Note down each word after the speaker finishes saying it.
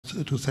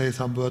to say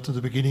some words in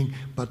the beginning,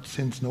 but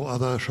since no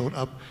other showed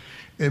up.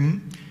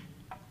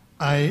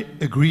 I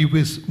agree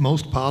with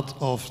most parts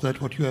of that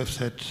what you have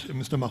said,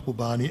 Mr.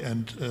 Mahbubani,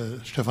 and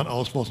Stefan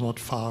Aus was not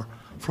far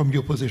from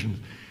your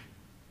position.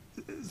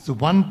 The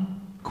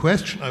one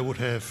question I would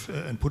have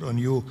and put on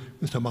you,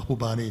 Mr.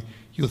 Mahbubani,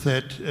 you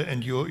said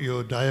and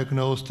you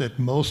diagnosed that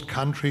most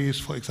countries,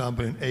 for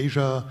example in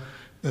Asia,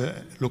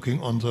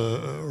 looking on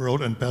the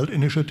Road and Belt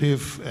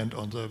Initiative and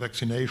on the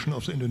vaccination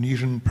of the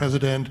Indonesian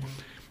president,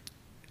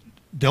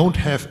 don't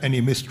have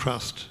any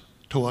mistrust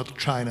toward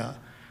China.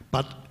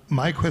 But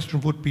my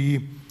question would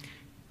be,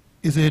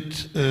 is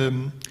it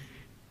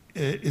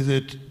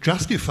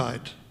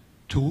justified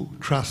to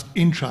trust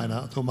in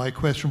China? So my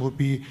question would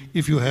be,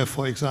 if you have,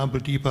 for example,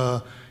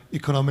 deeper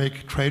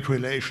economic trade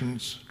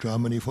relations,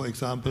 Germany, for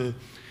example,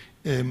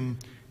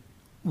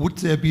 would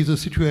there be the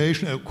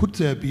situation, or could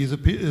there be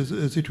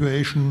a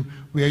situation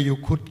where you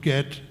could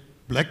get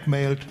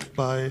blackmailed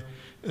by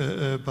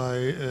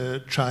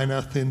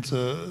China, since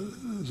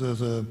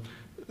the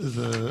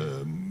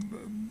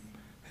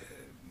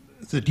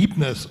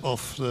deepness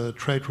of the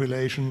trade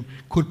relation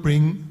could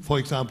bring, for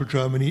example,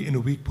 Germany in a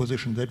weak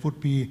position? That would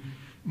be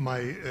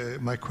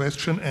my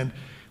question. And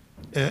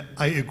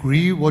I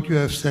agree what you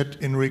have said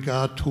in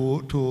regard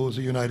to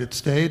the United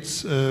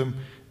States.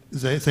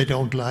 They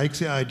don't like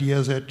the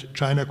idea that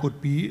China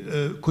could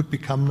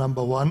become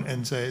number one,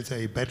 and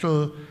they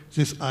battle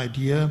this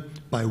idea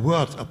by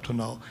words up to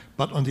now.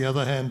 But on the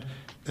other hand,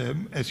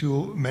 as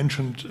you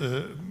mentioned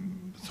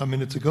some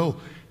minutes ago,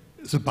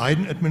 the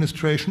Biden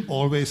administration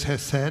always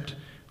has said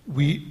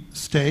we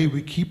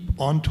keep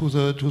on to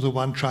the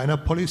one China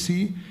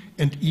policy,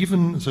 and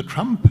even the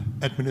Trump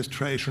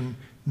administration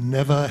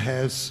never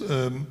has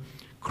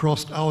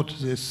crossed out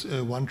this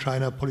one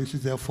China policy.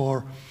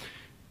 Therefore,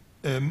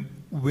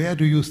 where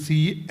do you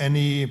see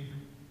any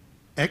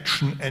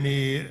action,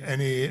 any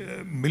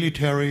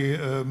military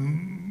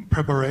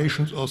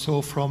preparations or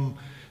so from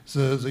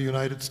the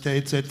United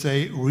States that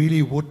they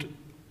really would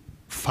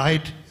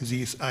fight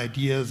this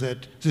idea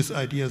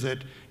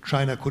that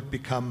China could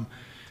become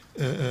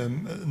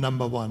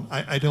number one?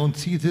 I don't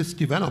see this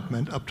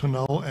development up to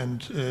now,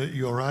 and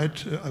you're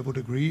right, I would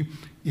agree.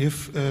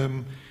 If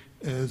the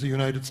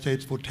United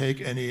States would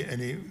take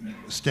any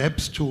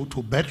steps to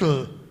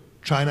battle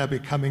China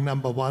becoming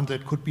number one,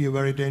 that could be a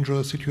very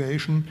dangerous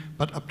situation.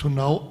 But up to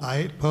now,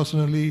 I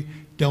personally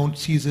don't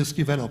see this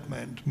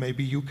development.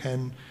 Maybe you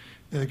can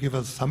give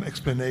us some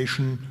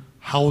explanation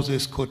how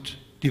this could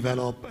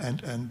develop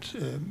and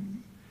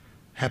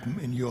happen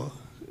in your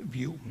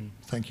view.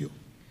 Thank you.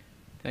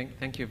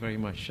 Thank you very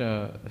much.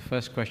 The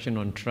first question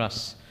on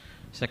trust.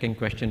 Second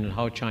question on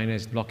how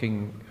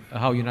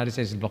United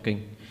States is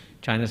blocking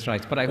China's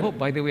rights. But I hope,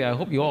 by the way, I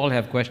hope you all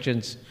have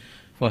questions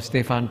for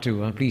Stefan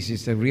too. Please,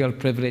 it's a real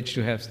privilege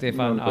to have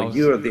Stefan out. But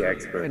you're the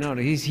expert. No,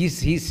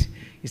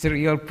 it's a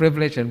real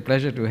privilege and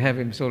pleasure to have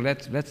him. So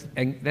let's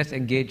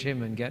engage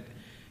him and get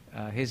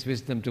his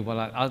wisdom too. Well,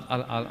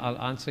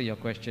 I'll answer your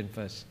question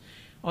first.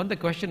 On the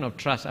question of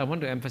trust, I want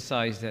to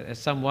emphasize that as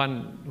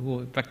someone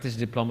who practiced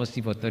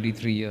diplomacy for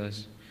 33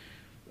 years,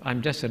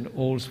 I'm just an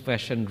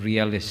old-fashioned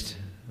realist,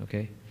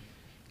 okay?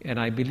 And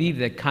I believe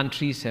that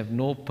countries have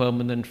no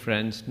permanent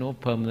friends, no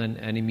permanent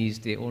enemies,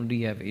 they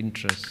only have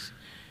interests.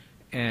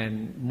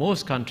 And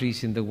most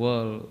countries in the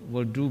world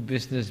will do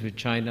business with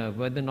China.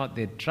 Whether or not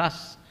they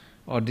trust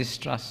or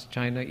distrust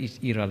China is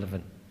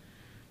irrelevant.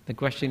 The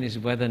question is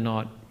whether or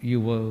not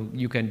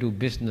you can do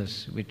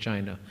business with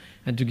China.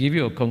 And to give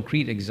you a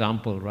concrete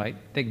example, right?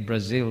 Take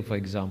Brazil, for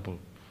example,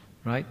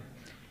 right?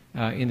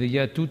 In the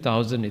year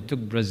 2000, it took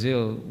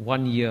Brazil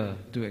 1 year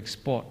to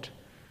export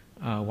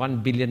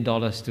 $1 billion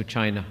to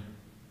China.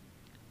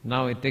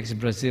 Now it takes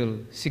Brazil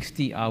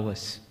 60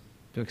 hours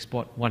to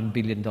export $1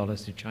 billion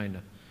to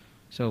China.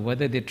 So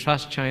whether they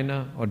trust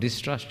China or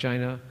distrust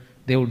China,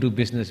 they will do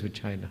business with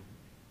China.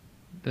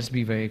 Let's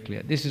be very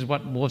clear. This is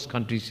what most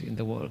countries in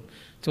the world.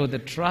 So the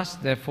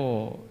trust,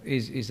 therefore,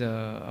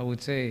 I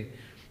would say,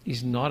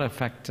 is not a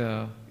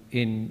factor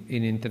in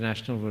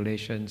international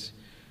relations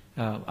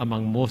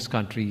among most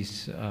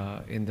countries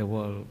in the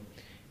world.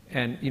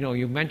 And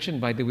you mentioned,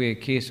 by the way, a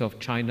case of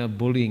China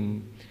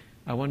bullying.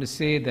 I want to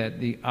say that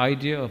the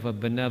idea of a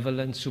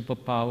benevolent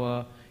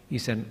superpower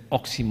is an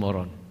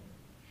oxymoron.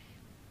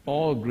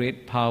 All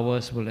great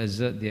powers will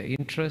exert their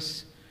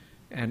interests,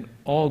 and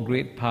all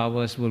great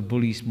powers will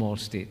bully small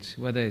states,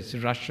 whether it's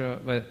Russia,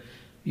 whether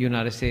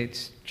United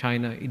States,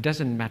 China, it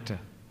doesn't matter.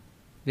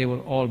 They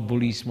will all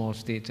bully small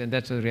states, and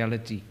that's a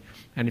reality.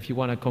 And if you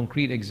want a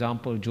concrete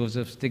example,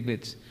 Joseph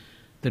Stiglitz,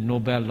 the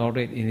Nobel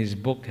laureate, in his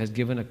book has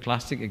given a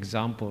classic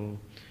example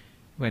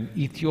when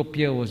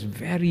Ethiopia was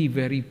very,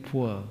 very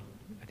poor,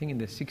 I think in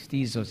the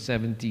 60s or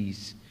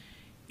 70s.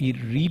 It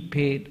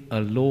repaid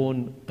a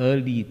loan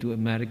early to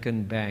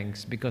American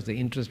banks because the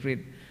interest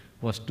rate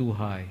was too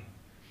high.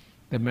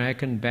 The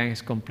American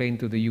banks complained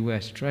to the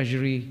US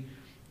Treasury.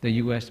 The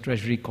US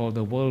Treasury called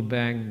the World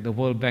Bank. The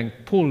World Bank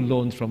pulled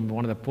loans from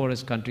one of the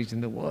poorest countries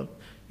in the world,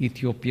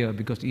 Ethiopia,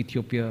 because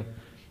Ethiopia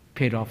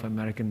paid off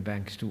American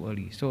banks too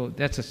early. So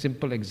that's a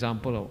simple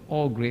example of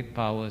all great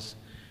powers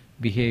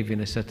behave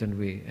in a certain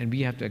way, and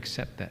we have to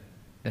accept that.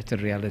 That's a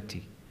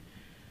reality.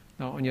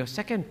 Now, on your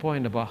second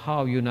point about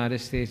how United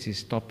States is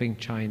stopping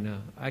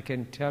China, I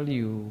can tell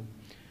you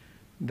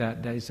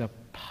that there is a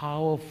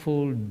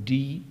powerful,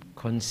 deep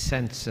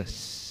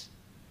consensus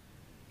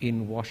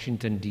in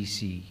Washington,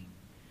 D.C.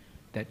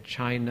 that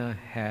China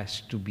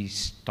has to be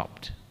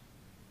stopped.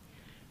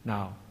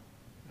 Now,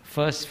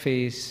 first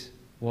phase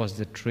was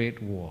the trade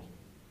war.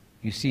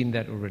 You've seen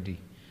that already.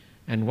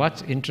 And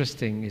what's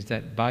interesting is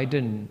that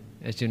Biden,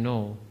 as you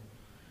know,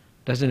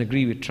 doesn't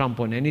agree with Trump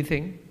on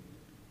anything,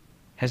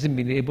 hasn't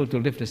been able to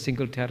lift a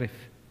single tariff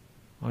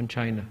on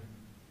China.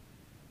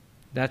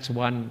 That's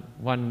one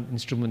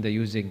instrument they're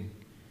using.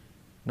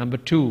 Number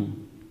two,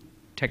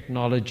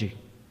 technology.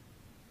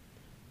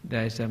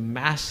 There's a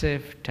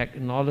massive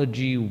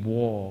technology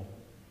war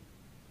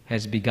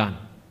has begun.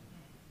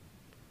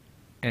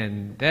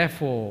 And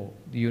therefore,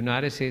 the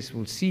United States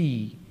will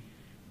see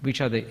which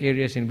are the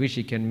areas in which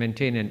it can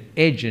maintain an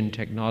edge in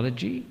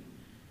technology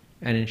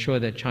and ensure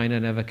that China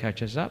never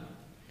catches up.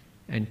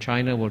 And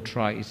China will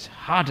try its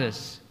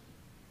hardest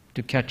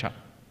to catch up.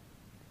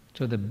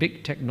 So the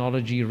big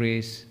technology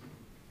race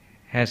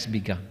has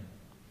begun,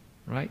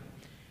 right?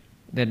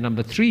 Then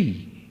number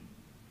three,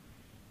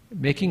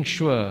 making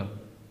sure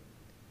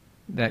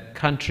that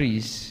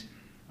countries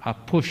are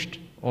pushed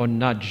or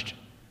nudged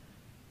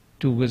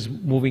towards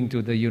moving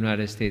to the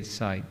United States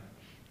side.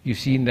 You've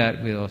seen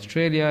that with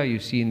Australia,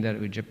 you've seen that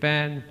with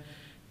Japan,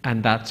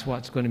 and that's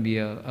what's going to be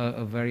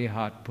a very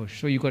hard push.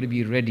 So you've got to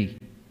be ready.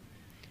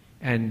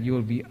 And you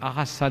will be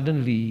asked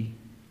suddenly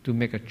to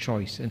make a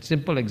choice. A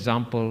simple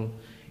example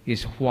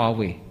is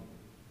Huawei,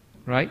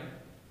 right?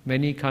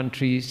 Many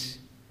countries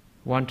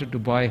wanted to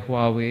buy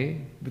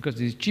Huawei because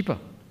it's cheaper.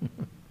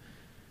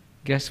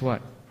 Guess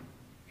what?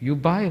 You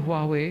buy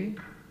Huawei,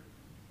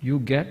 you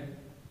get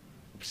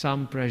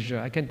some pressure.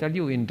 I can tell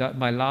you in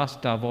my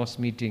last Davos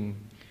meeting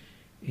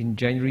in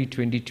January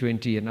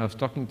 2020, and I was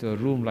talking to a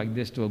room like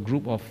this to a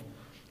group of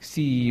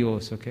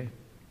CEOs, okay?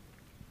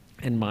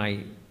 And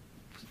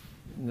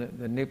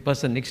the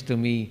person next to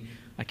me,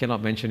 I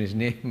cannot mention his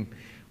name,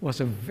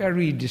 was a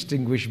very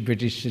distinguished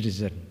British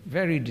citizen,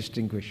 very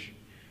distinguished.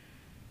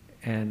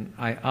 And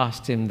I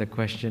asked him the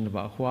question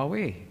about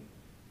Huawei.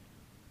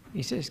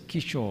 He says,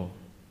 Kishore,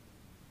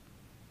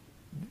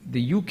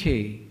 the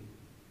UK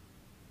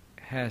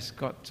has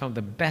got some of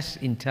the best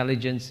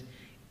intelligence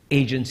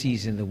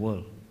agencies in the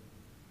world,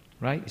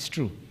 right? It's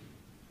true.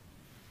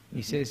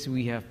 He says,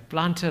 we have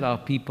planted our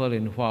people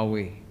in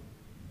Huawei.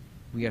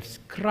 We have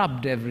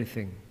scrubbed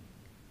everything.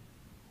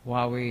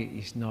 Huawei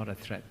is not a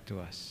threat to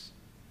us.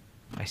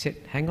 I said,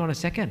 hang on a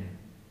second.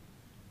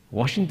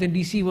 Washington,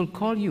 D.C. will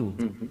call you.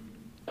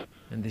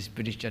 And this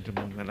British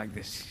gentleman went like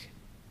this.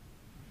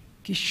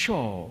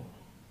 Kishore,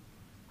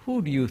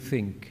 who do you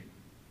think,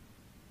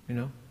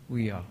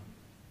 we are?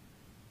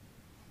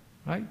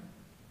 Right?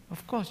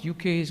 Of course,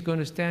 UK is going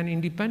to stand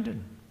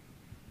independent.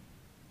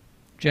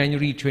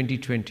 January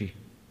 2020.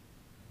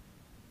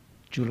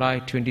 July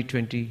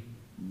 2020,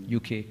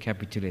 UK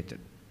capitulated.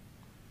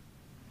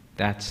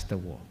 That's the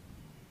war.